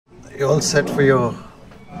You all set for your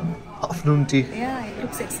afternoon tea? Yeah, it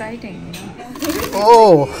looks exciting.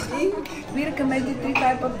 Oh! We recommend the 3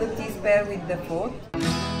 types of the teas pair with the food.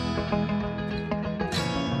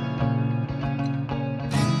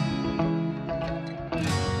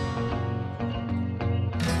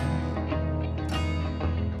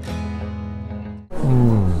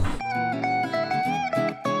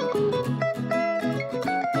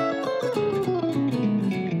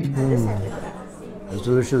 It's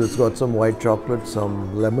delicious. It's got some white chocolate,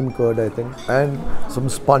 some lemon curd, I think, and some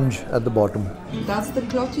sponge at the bottom. That's the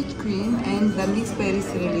clotted cream and the mixed berries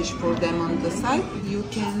relish for them on the side. You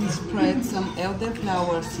can spread some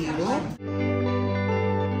elderflower syrup.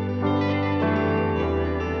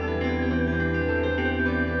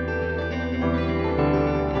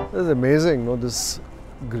 This is amazing, no? This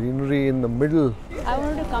greenery in the middle. I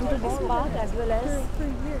wanted to come to this park as well as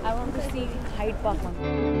I want to see Hyde Park.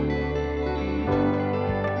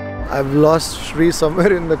 I've lost Shri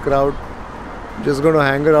somewhere in the crowd. Just going to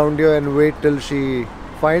hang around here and wait till she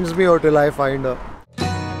finds me or till I find her.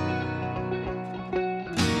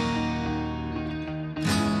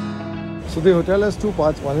 So the hotel has 2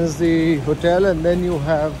 parts. One is the hotel and then you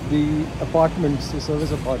have the apartments, the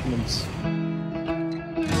service apartments.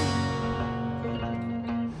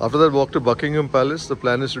 After that walk to Buckingham Palace, the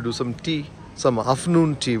plan is to do some tea, some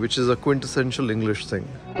afternoon tea, which is a quintessential English thing.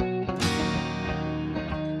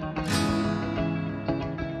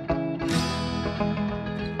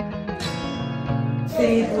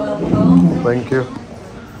 Welcome. Thank you.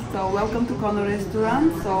 So welcome to Corner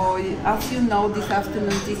Restaurant. So as you know, this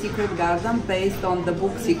afternoon tea Secret Garden based on the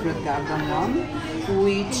book Secret Garden one,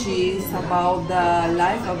 which is about the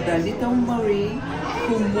life of the little Marie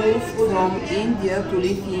who moved from India to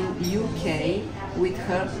live in UK with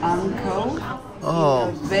her uncle in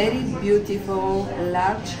a very beautiful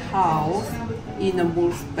large house in a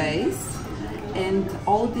bull space, and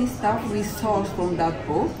all this stuff we sourced from that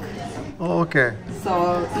book. Oh, okay.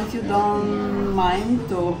 So if you don't mind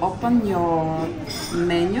to open your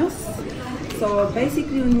menus, so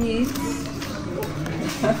basically you need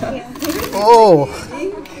Oh!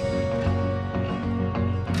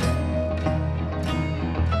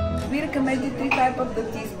 We recommend the 3 types of the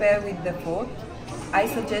teas pair with the food. I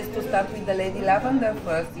suggest to start with the Lady Lavender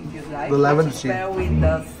first if you like. The lavender tea. Pair with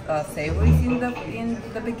the savories in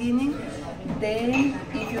the beginning. Then,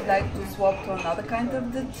 if you'd like to swap to another kind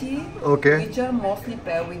of the tea, Okay. which are mostly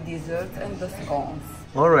paired with desserts and the scones.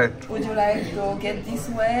 Alright. Would you like to get this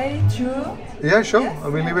way too? Yeah, sure. Yes? I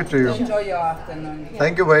will leave it to you. Enjoy your afternoon.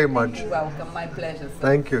 Thank you very much. You're welcome. My pleasure. Sir.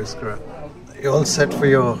 Thank you, Iskra. You all set for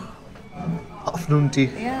your afternoon tea?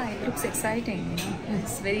 Yeah, it looks exciting.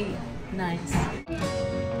 It's very nice.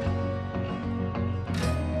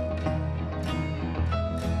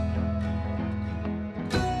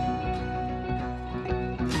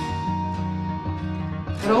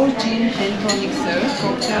 Raw gin and tonic syrup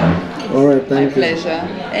cocktail. Alright, thank you. My pleasure.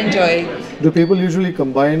 Enjoy. Do people usually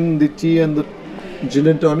combine the tea and the gin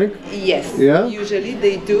and tonic? Yes. Yeah? Usually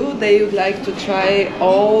they do. They would like to try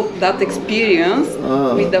all that experience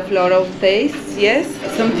with the floral taste. Yes.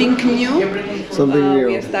 Something new. Something new.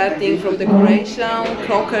 We are starting from decoration,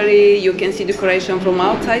 crockery. You can see decoration from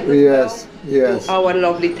outside. Yes, yes. Our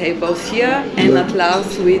lovely tables here, and at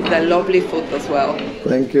last with the lovely food as well.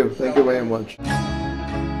 Thank you very much.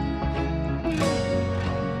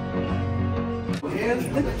 Here's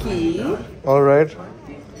the key Alright.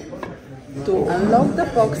 to unlock the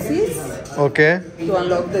boxes, Okay. to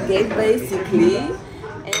unlock the gate basically,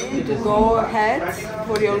 and to go ahead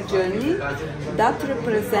for your journey. That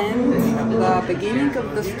represents the beginning of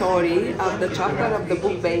the story, of the chapter of the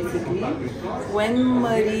book basically, when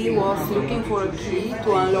Marie was looking for a key to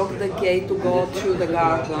unlock the gate to go through the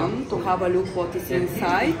garden, to have a look what is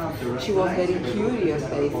inside. She was very curious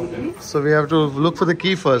basically. So we have to look for the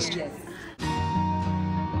key first. Yes.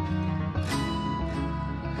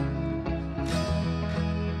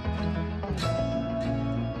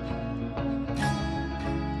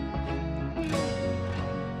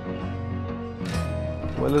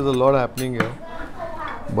 Well, there's a lot happening here.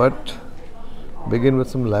 But begin with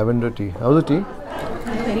some lavender tea. How's the tea?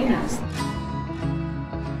 Very nice.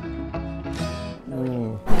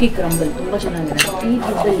 Cookie crumble. ತುಂಬಾ ಚೆನ್ನಾಗಿದೆ. Eat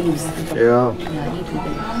with the leaves. Yeah. Yeah, eat with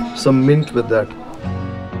the leaves. Some mint with that.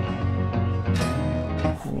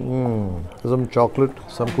 Some chocolate,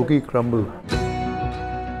 some cookie crumble.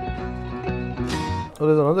 Oh,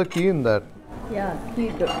 there's another key in that. Yeah,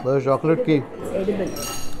 sweet. There's a chocolate key. It's edible.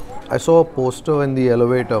 I saw a poster in the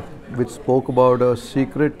elevator which spoke about a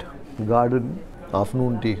secret garden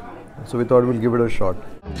afternoon tea. So we thought we'll give it a shot.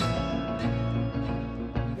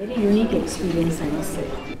 Very unique experience, I must say.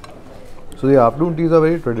 So the afternoon teas are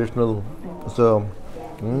very traditional. So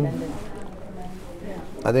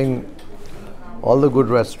I think all the good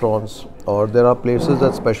restaurants, or there are places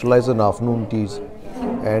that specialize in afternoon teas,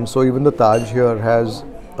 and so even the Taj here has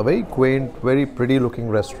a very quaint, very pretty looking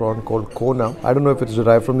restaurant called Kona. I don't know if it's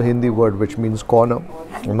derived from the Hindi word which means corner.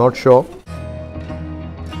 I'm not sure.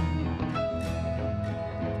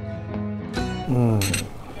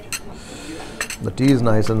 The tea is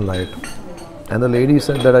nice and light. And the lady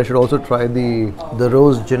said that I should also try the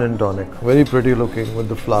rose gin and tonic. Very pretty looking with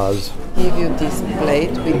the flowers. Give you this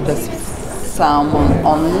plate with the salmon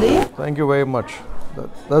only. Thank you very much.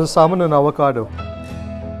 That's salmon and avocado.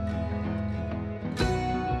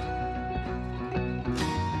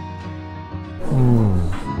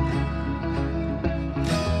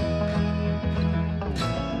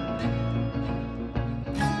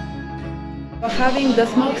 You're having the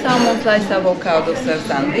smoked salmon sliced avocado served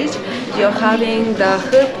sandwich. You're having the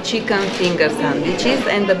herb chicken finger sandwiches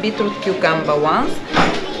and the beetroot cucumber ones.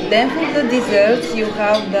 Then for the desserts, you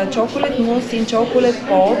have the chocolate mousse in chocolate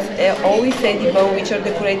pots, always edible, which are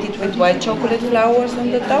decorated with white chocolate flowers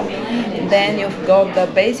on the top. Then you've got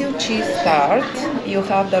the basil cheese tart. You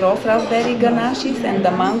have the raw raspberry ganaches and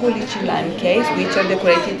the mango lychee lime cakes, which are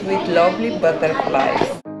decorated with lovely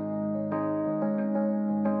butterflies.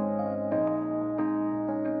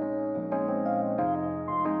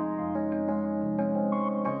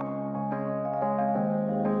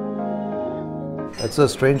 It's a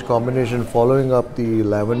strange combination, following up the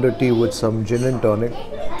lavender tea with some gin and tonic.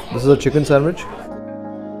 This is a chicken sandwich.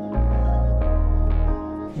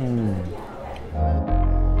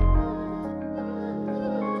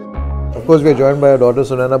 Of course, we are joined by our daughter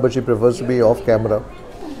Sunana, but she prefers to be off camera.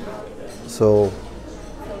 So,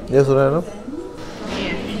 yes, Sunana?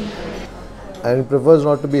 Yes. And prefers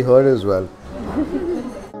not to be heard as well.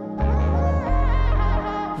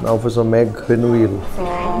 Now for some egg pinwheel. So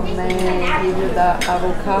may I give you the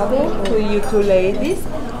avocado to you two ladies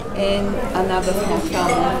and another small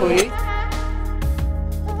salmon for you.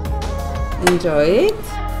 Enjoy it.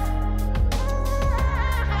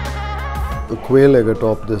 The quail egg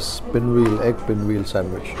atop this pinwheel, egg pinwheel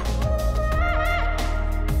sandwich.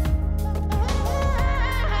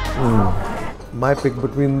 My pick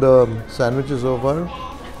between the sandwiches so far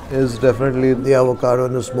is definitely the avocado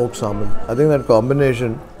and the smoked salmon. I think that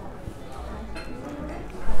combination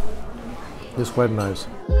is quite nice.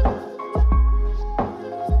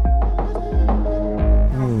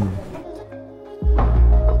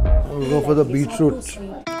 We'll go for the beetroot.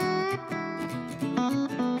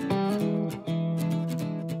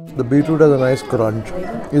 The beetroot has a nice crunch.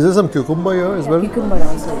 Is there some cucumber here as well? Cucumber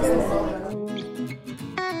also is there.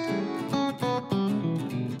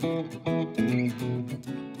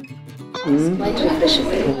 Quite refreshing.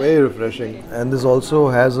 Very refreshing. And this also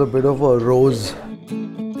has a bit of a rose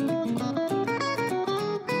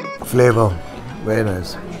flavor. Very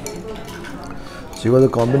nice. So you got the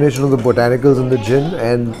combination of the botanicals and the gin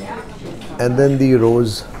and then the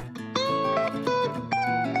rose.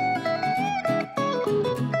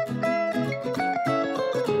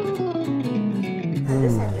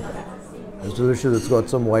 It's delicious. It's got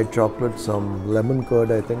some white chocolate, some lemon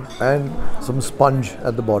curd I think, and some sponge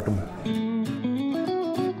at the bottom.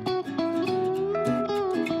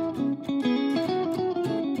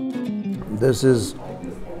 This is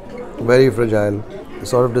very fragile. The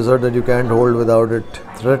sort of dessert that you can't hold without it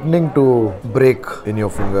threatening to break in your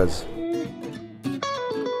fingers.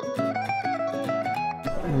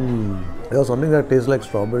 There's something that tastes like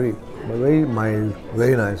strawberry, but very mild,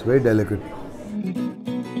 very nice, very delicate.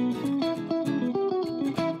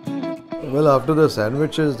 Well, after the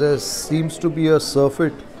sandwiches, there seems to be a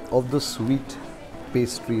surfeit of the sweet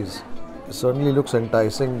pastries. It certainly looks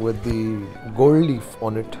enticing with the gold leaf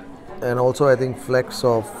on it. And also I think flecks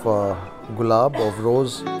of gulab, of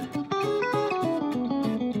rose.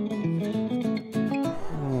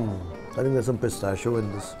 I think there's some pistachio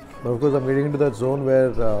in this. But of course I'm getting into that zone where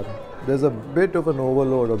there's a bit of an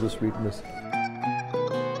overload of the sweetness.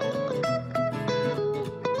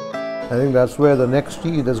 I think that's where the next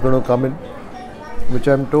tea that's going to come in, which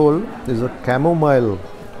I'm told is a chamomile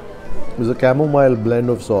blend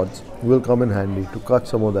of sorts, will come in handy to cut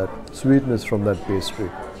some of that sweetness from that pastry.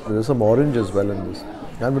 There's some orange as well in this,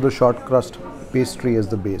 and with a short crust pastry as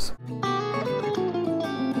the base.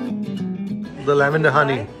 The lavender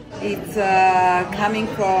honey. It's coming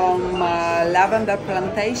from lavender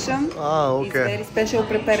plantation. Ah, okay. It's very special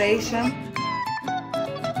preparation.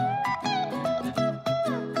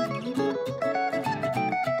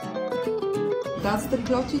 That's the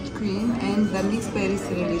clotted cream and the mixed berries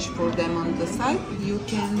relish for them on the side. You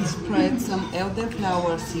can spread some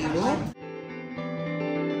elderflower syrup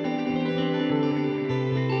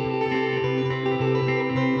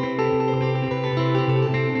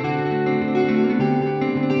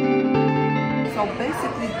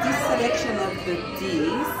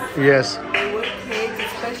Yes. They were created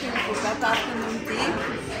especially for that afternoon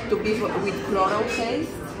tea to be with floral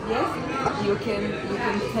taste. Yes, you can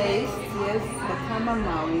taste. Yes, the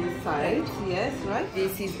chamomile inside. Yes, right.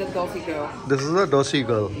 This is the Dosi girl. This is a dosi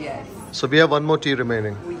girl. Yes. So we have one more tea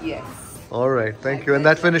remaining. Yes. All right, thank you. And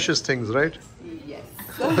that finishes things, right? Yes.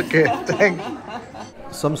 Okay, thank you.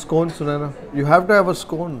 Some scones, Sunana. You have to have a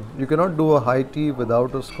scone. You cannot do a high tea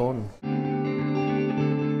without a scone.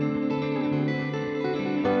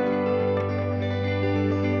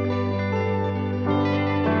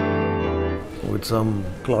 With some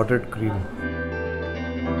clotted cream.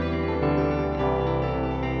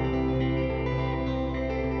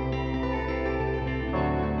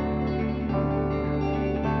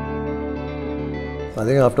 I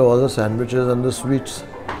think after all the sandwiches and the sweets,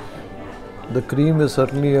 the cream is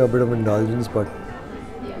certainly a bit of indulgence, but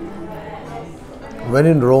when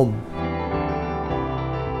in Rome,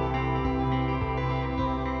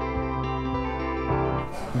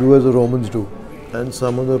 do as the Romans do, and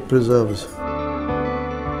some of the preserves.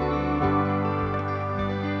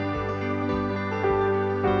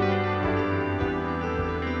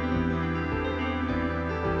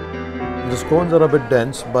 The scones are a bit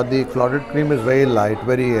dense, but the clotted cream is very light,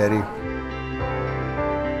 very airy.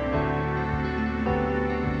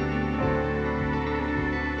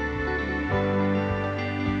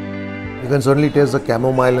 You can certainly taste the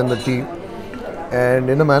chamomile in the tea, and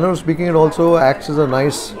in a manner of speaking, it also acts as a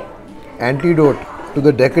nice antidote to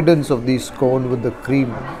the decadence of the scone with the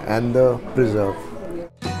cream and the preserve.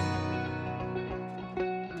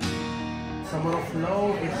 Summer of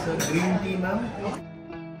Love, it's a green tea, ma'am.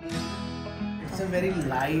 It's a very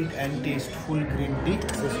light and tasteful green tea.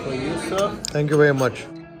 This is for you, sir. Thank you very much.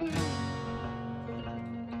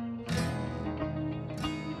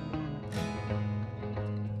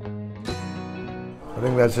 I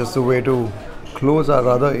think that's just the way to close our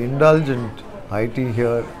rather indulgent high tea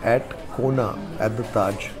here at Kona at the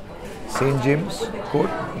Taj, St. James Court,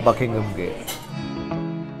 Buckingham Gate.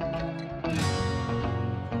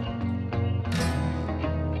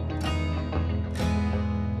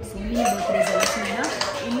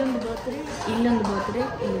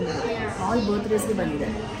 All birthdays ke bani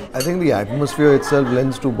rahe. I think the atmosphere itself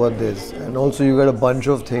lends to birthdays, and also you get a bunch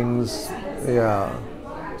of things. Yeah,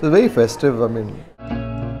 so it's very festive. I mean,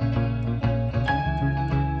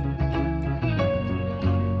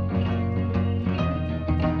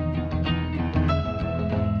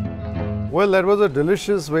 well, that was a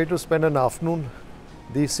delicious way to spend an afternoon.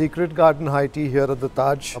 The secret garden high tea here at the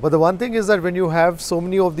Taj. But the one thing is that when you have so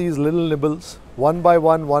many of these little nibbles, one by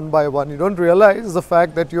one, you don't realize the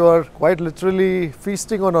fact that you are quite literally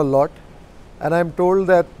feasting on a lot. And I'm told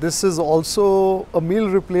that this is also a meal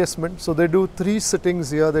replacement. So they do 3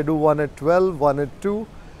 sittings here. They do one at 12, one at 2,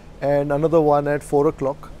 and another one at 4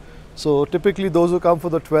 o'clock. So typically those who come for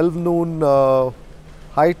the 12 noon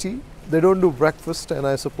high tea, they don't do breakfast, and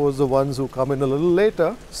I suppose the ones who come in a little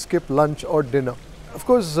later skip lunch or dinner. Of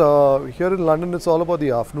course, here in London, it's all about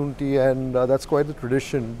the afternoon tea, and that's quite the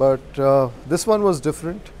tradition. But this one was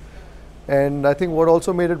different. And I think what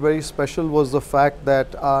also made it very special was the fact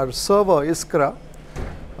that our server, Iskra,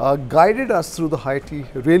 guided us through the high tea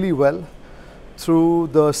really well, through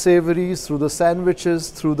the savories, through the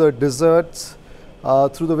sandwiches, through the desserts,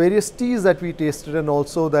 through the various teas that we tasted, and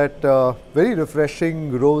also that very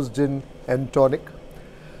refreshing rose gin and tonic.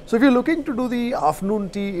 So if you're looking to do the afternoon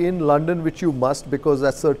tea in London, which you must because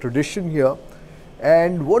that's a tradition here,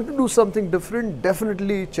 and want to do something different,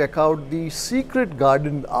 definitely check out the Secret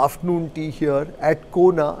Garden afternoon tea here at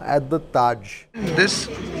Kona at the Taj. This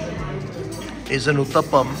is an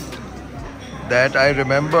uttapam that I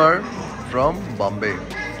remember from Bombay.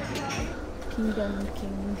 Kingdom,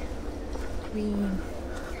 king, queen.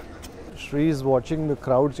 Shri is watching the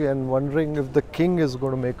crowds here and wondering if the king is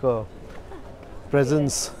going to make a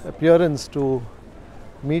appearance to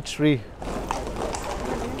meet Shri.